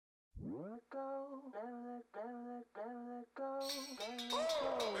Hello,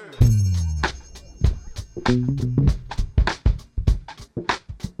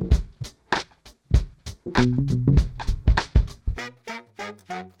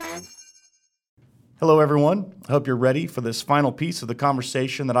 everyone. I hope you're ready for this final piece of the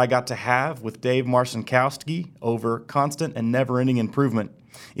conversation that I got to have with Dave Marcinkowski over constant and never-ending improvement.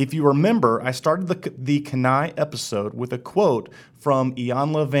 If you remember, I started the Kenai episode with a quote from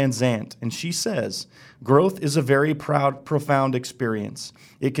Iyanla Vanzant, and she says, "Growth is a very profound experience.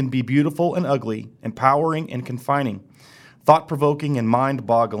 It can be beautiful and ugly, empowering and confining, thought-provoking and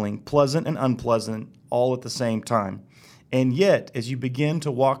mind-boggling, pleasant and unpleasant, all at the same time. And yet, as you begin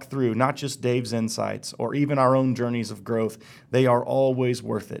to walk through not just Dave's insights or even our own journeys of growth, they are always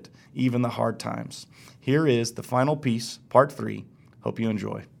worth it, even the hard times." Here is the final piece, part 3. Hope you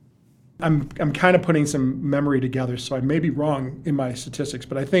enjoy. I'm kind of putting some memory together, so I may be wrong in my statistics,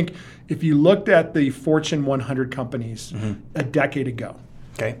 but I think if you looked at the Fortune 100 companies a decade ago,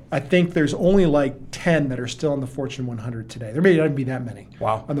 Okay. I think there's only like 10 that are still in the Fortune 100 today. There may not be that many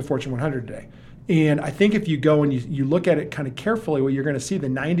on the Fortune 100 today. And I think if you go and you look at it kind of carefully, what you're going to see, the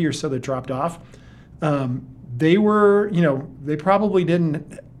 90 or so that dropped off, they were, they probably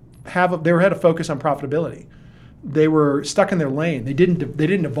didn't have, they had a focus on profitability. They were stuck in their lane. They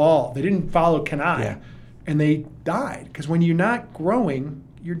didn't evolve. They didn't follow Kenai, and they died. Because when you're not growing,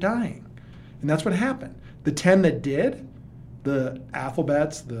 you're dying, and that's what happened. The 10 that did, the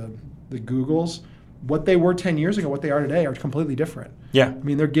Alphabets, the Googles, what they were 10 years ago, what they are today, are completely different. Yeah. I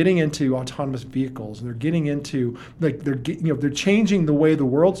mean, they're getting into autonomous vehicles, and they're getting into they're changing the way the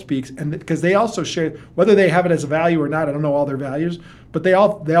world speaks, and because they also share, whether they have it as a value or not, I don't know all their values, but they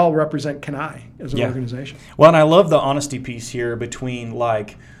all represent Kenai as an organization. Well, and I love the honesty piece here between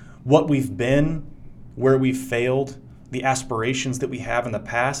like what we've been, where we've failed, the aspirations that we have in the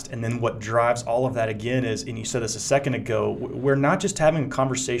past, and then what drives all of that again is, and you said this a second ago, we're not just having a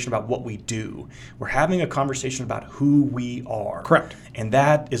conversation about what we do. We're having a conversation about who we are. Correct. And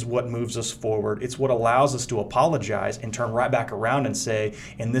that is what moves us forward. It's what allows us to apologize and turn right back around and say,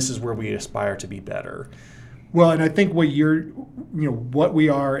 and this is where we aspire to be better. Well, and I think what what we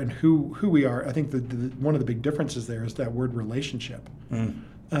are and who we are, I think one of the big differences there is that word relationship.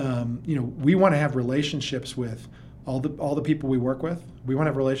 We want to have relationships with all the people we work with. We want to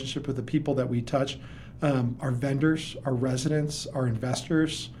have a relationship with the people that we touch, our vendors, our residents, our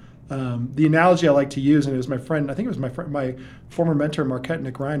investors. The analogy I like to use, and it was my friend, I think it was my former mentor, Marquette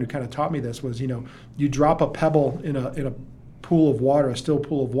Nick Ryan, who kind of taught me this, was, you drop a pebble in a pool of water, a still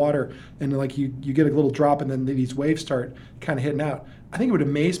pool of water, and like you get a little drop, and then these waves start kind of hitting out. I think it would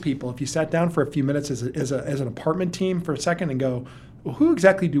amaze people if you sat down for a few minutes as an apartment team for a second and go, well, who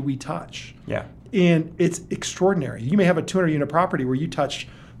exactly do we touch? Yeah. And it's extraordinary. You may have a 200-unit property where you touch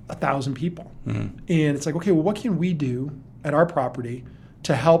 1,000 people. And it's like, okay, well, what can we do at our property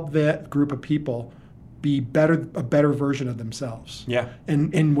to help that group of people be a better version of themselves? Yeah.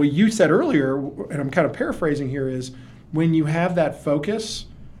 And what you said earlier, and I'm kind of paraphrasing here, is when you have that focus,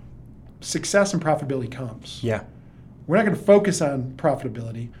 success and profitability comes. Yeah. We're not going to focus on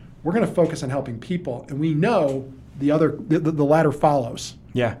profitability. We're going to focus on helping people. And we know the latter follows.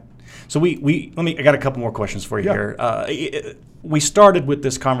 Yeah. So I got a couple more questions for you here. We started with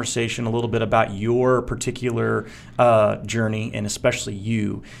this conversation a little bit about your particular journey, and especially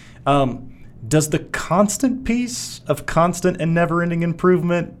you. Does the constant piece of constant and never-ending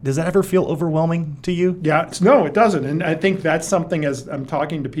improvement, does that ever feel overwhelming to you? Yeah, no, it doesn't. And I think that's something, as I'm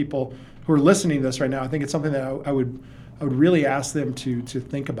talking to people who are listening to this right now, I think it's something that I would really ask them to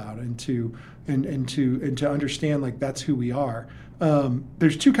think about and to understand, like, that's who we are.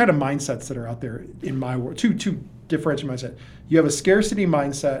 There's two kind of mindsets that are out there in my world, two differential mindset. You have a scarcity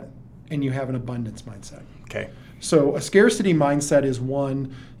mindset and you have an abundance mindset. Okay. So a scarcity mindset is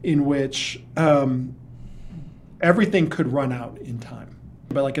one in which everything could run out in time.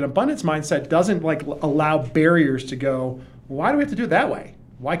 But like an abundance mindset doesn't like allow barriers to go, why do we have to do it that way?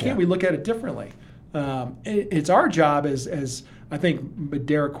 Why can't we look at it differently? It's our job as I think with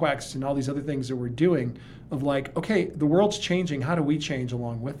Derek Quex and all these other things that we're doing of like, okay, the world's changing. How do we change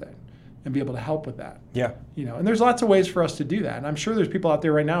along with it and be able to help with that? Yeah. And there's lots of ways for us to do that. And I'm sure there's people out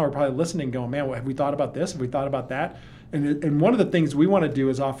there right now who are probably listening going, man, have we thought about this? Have we thought about that? And one of the things we want to do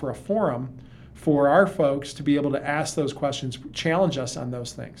is offer a forum for our folks to be able to ask those questions, challenge us on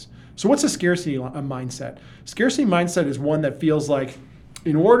those things. So what's a scarcity mindset? Scarcity mindset is one that feels like,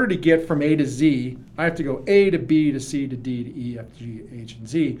 in order to get from A to Z, I have to go A to B to C to D to E, F, G, H, and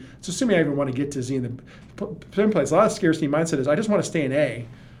Z. It's assuming I even want to get to Z in the same place. A lot of scarcity mindset is I just want to stay in A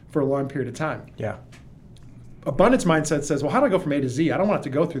for a long period of time. Yeah. abundance mindset says, well, how do I go from A to Z? I don't want to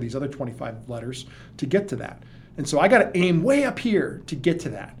have to go through these other 25 letters to get to that. And so I got to aim way up here to get to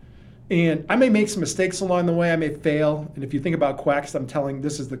that. And I may make some mistakes along the way. I may fail. And if you think about Quex, I'm telling,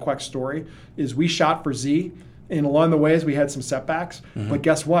 this is the Quex story, is we shot for Z. And along the ways, we had some setbacks. But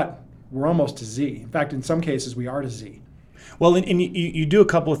guess what? We're almost to Z. In fact, in some cases, we are to Z. Well, and you do a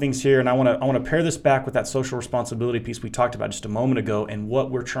couple of things here, and I want to pair this back with that social responsibility piece we talked about just a moment ago and what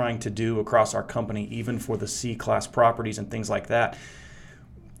we're trying to do across our company, even for the C-class properties and things like that.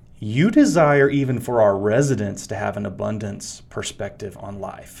 You desire even for our residents to have an abundance perspective on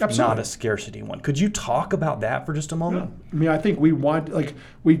life, Absolutely. Not a scarcity one. Could you talk about that for just a moment? Yeah. I mean, I think we want, like,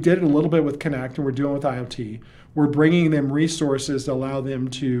 we did it a little bit with Connect, and we're doing with IoT. We're bringing them resources to allow them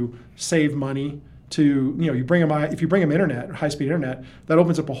to save money. To, you bring them, if you bring them internet, high-speed internet, that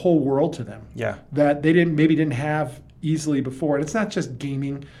opens up a whole world to them. Yeah. That they didn't have easily before. And it's not just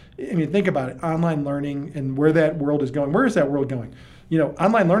gaming. I mean, think about it, online learning and where that world is going. Where is that world going?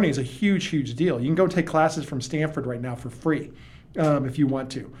 Online learning is a huge, huge deal. You can go take classes from Stanford right now for free if you want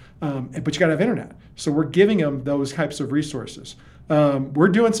to. But you got to have internet. So we're giving them those types of resources. We're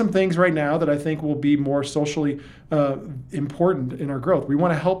doing some things right now that I think will be more socially important in our growth. We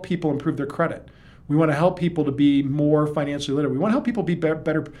want to help people improve their credit. We want to help people to be more financially literate. We want to help people be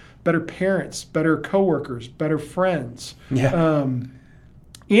better parents, better coworkers, better friends. Yeah. And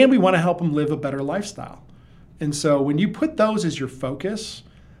we want to help them live a better lifestyle. And so when you put those as your focus,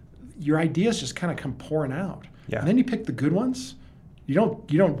 your ideas just kind of come pouring out. Yeah. And then you pick the good ones. You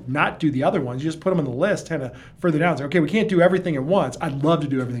don't not do the other ones. You just put them on the list kind of further down. It's like, okay, we can't do everything at once. I'd love to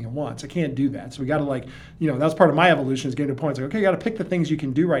do everything at once. I can't do that. So we got to that's part of my evolution is getting to a point. It's like, okay, you got to pick the things you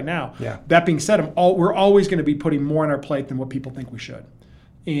can do right now. Yeah. That being said, we're always going to be putting more on our plate than what people think we should.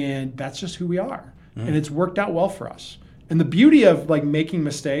 And that's just who we are. And it's worked out well for us. And the beauty of making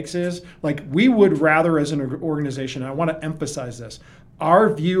mistakes is we would rather as an organization, and I want to emphasize this,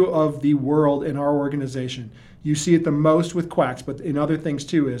 our view of the world in our organization, you see it the most with Quex, but in other things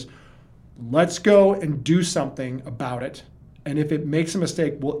too, is let's go and do something about it. And if it makes a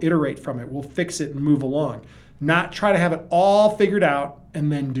mistake, we'll iterate from it. We'll fix it and move along. Not try to have it all figured out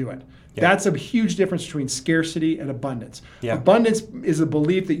and then do it. Yeah. That's a huge difference between scarcity and abundance. Yeah. Abundance is a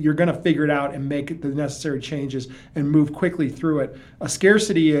belief that you're going to figure it out and make the necessary changes and move quickly through it. A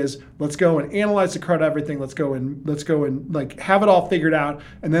scarcity is let's go and analyze the crud everything. Let's go and have it all figured out,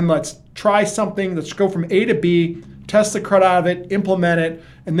 and then let's try something. Let's go from A to B, test the crud out of it, implement it,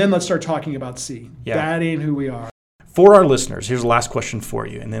 and then let's start talking about C. Yeah. That ain't who we are. For our listeners, here's the last question for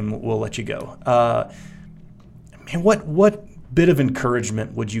you, and then we'll let you go. What bit of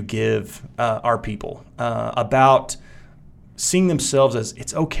encouragement would you give our people about seeing themselves as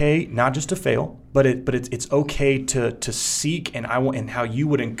it's okay not just to fail, but it's okay to seek, and how you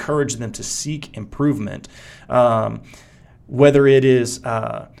would encourage them to seek improvement, whether it is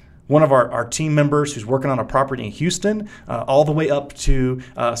one of our team members who's working on a property in Houston, all the way up to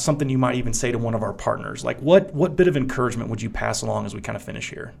something you might even say to one of our partners. What bit of encouragement would you pass along as we kind of finish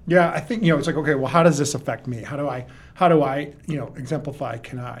here? Yeah, I think it's okay. Well, how does this affect me? How do I exemplify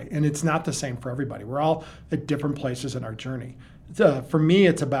Kenai? And it's not the same for everybody. We're all at different places in our journey. For me,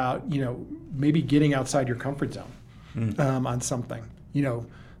 it's about maybe getting outside your comfort zone on something.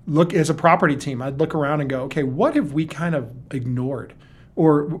 Look, as a property team, I'd look around and go, okay, what have we kind of ignored?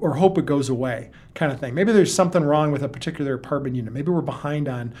 Or hope it goes away kind of thing. Maybe there's something wrong with a particular apartment unit. Maybe we're behind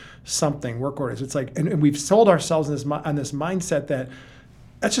on something, work orders. It's and we've sold ourselves on this mindset that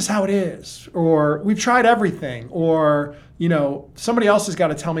that's just how it is. Or we've tried everything. Or, somebody else has got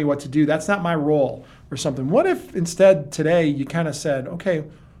to tell me what to do. That's not my role or something. What if instead today you kind of said, okay,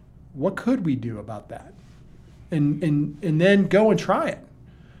 what could we do about that? And then go and try it.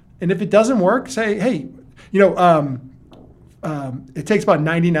 And if it doesn't work, say, hey, it takes about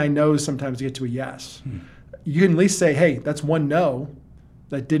 99 no's sometimes to get to a yes. You can at least say, hey, that's one no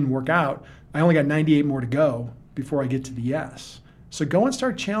that didn't work out. I only got 98 more to go before I get to the yes. So go and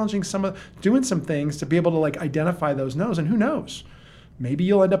start challenging doing some things to be able to identify those no's. And who knows? Maybe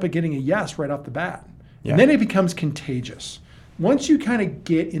you'll end up getting a yes right off the bat. Yeah. And then it becomes contagious. Once you kind of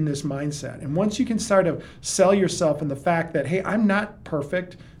get in this mindset, and once you can start to sell yourself in the fact that, hey, I'm not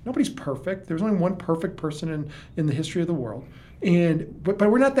perfect. Nobody's perfect. There's only one perfect person in the history of the world. But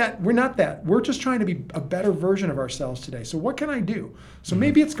we're not that. We're just trying to be a better version of ourselves today. So what can I do? So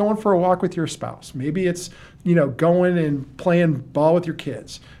maybe it's going for a walk with your spouse. Maybe it's, going and playing ball with your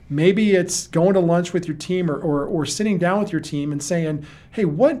kids. Maybe it's going to lunch with your team or sitting down with your team and saying, hey,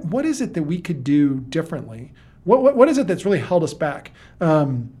 what is it that we could do differently? What is it that's really held us back?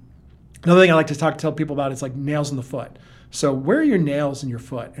 Another thing I like to tell people about is nails in the foot. So where are your nails in your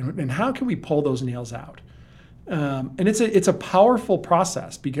foot, and how can we pull those nails out? And it's a powerful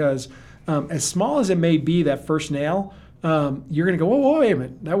process because as small as it may be, that first nail, you're going to go, whoa, wait a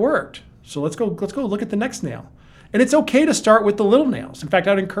minute, that worked. So let's go look at the next nail. And it's okay to start with the little nails. In fact,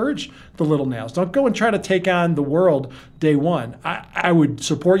 I'd encourage the little nails. Don't go and try to take on the world day one. I would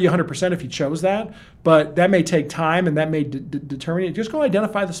support you 100% if you chose that, but that may take time and that may determine it. Just go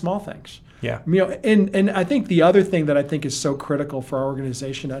identify the small things. Yeah. And I think the other thing that I think is so critical for our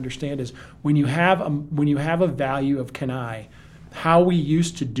organization to understand is when you have a value of Kenai, how we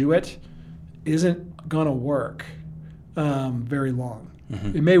used to do it isn't going to work very long.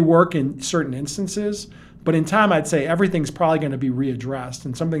 Mm-hmm. It may work in certain instances, but in time, I'd say everything's probably going to be readdressed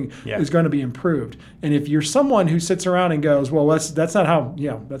and something is going to be improved. And if you're someone who sits around and goes, well, that's not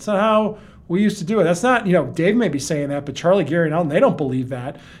how we used to do it. That's not, Dave may be saying that, but Charlie, Gary, and Alton, they don't believe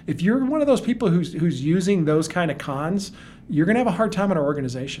that. If you're one of those people who's using those kind of cons, you're going to have a hard time in our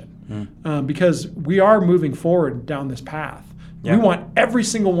organization because we are moving forward down this path. Yeah. We want every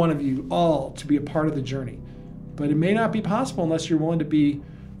single one of you all to be a part of the journey, but it may not be possible unless you're willing to be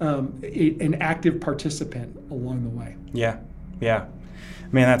an active participant along the way. Yeah.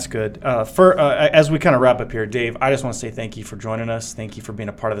 Man, that's good. As we kind of wrap up here, Dave, I just want to say thank you for joining us. Thank you for being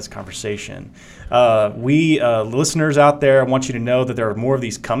a part of this conversation. We listeners out there, I want you to know that there are more of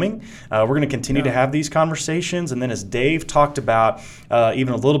these coming. We're going to continue to have these conversations, and then as Dave talked about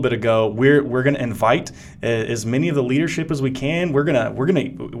even a little bit ago, we're going to invite as many of the leadership as we can.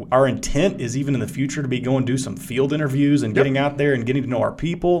 Our intent is even in the future to be going do some field interviews and getting out there and getting to know our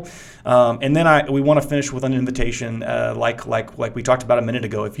people. And then we want to finish with an invitation, like we talked about a minute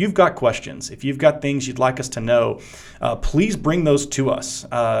ago. If you've got questions, if you've got things you'd like us to know, please bring those to us.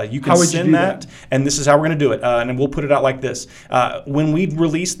 You can send that, and this is how we're going to do it. And we'll put it out like this. When we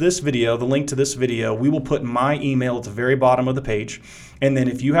release this video, the link to this video, we will put my email at the very bottom of the page. And then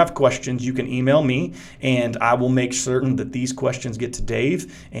if you have questions, you can email me, and I will make certain that these questions get to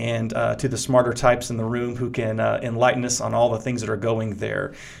Dave and to the smarter types in the room who can enlighten us on all the things that are going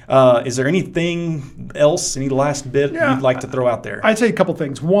there. Is there anything else, any last bit you'd like to throw out there? I'd say a couple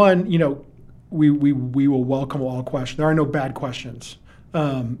things. One, we will welcome all questions. There are no bad questions.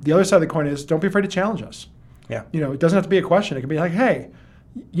 The other side of the coin is don't be afraid to challenge us. Yeah. It doesn't have to be a question. It can be like, hey,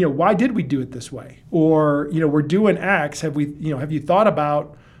 why did we do it this way? Or, we're doing X. Have you thought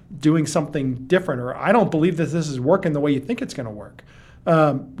about doing something different? Or I don't believe that this is working the way you think it's going to work.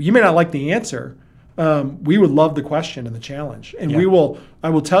 You may not like the answer. We would love the question and the challenge. And I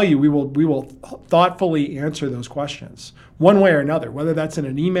will tell you, we will thoughtfully answer those questions one way or another, whether that's in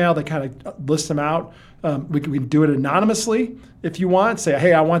an email that kind of lists them out. We can do it anonymously if you want. Say,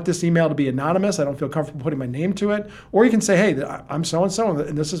 hey, I want this email to be anonymous. I don't feel comfortable putting my name to it. Or you can say, hey, I'm so-and-so,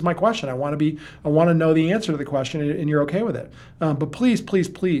 and this is my question. I want to know the answer to the question, and you're okay with it. But please,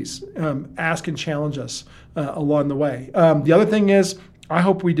 ask and challenge us along the way. The other thing is, I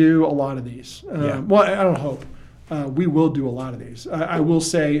hope we do a lot of these. Well, I don't hope. We will do a lot of these. I will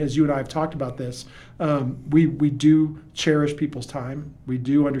say, as you and I have talked about this, we do cherish people's time. We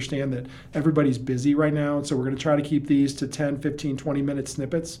do understand that everybody's busy right now, and so we're going to try to keep these to 10, 15, 20-minute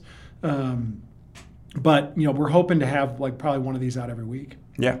snippets. But, we're hoping to have probably one of these out every week.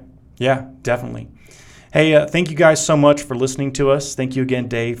 Yeah, definitely. Hey, thank you guys so much for listening to us. Thank you again,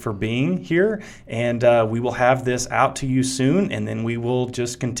 Dave, for being here. And we will have this out to you soon, and then we will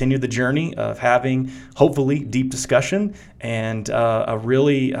just continue the journey of having, hopefully, deep discussion and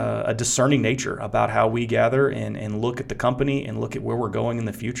a discerning nature about how we gather and look at the company and look at where we're going in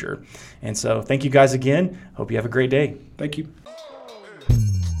the future. And so thank you guys again. Hope you have a great day. Thank you.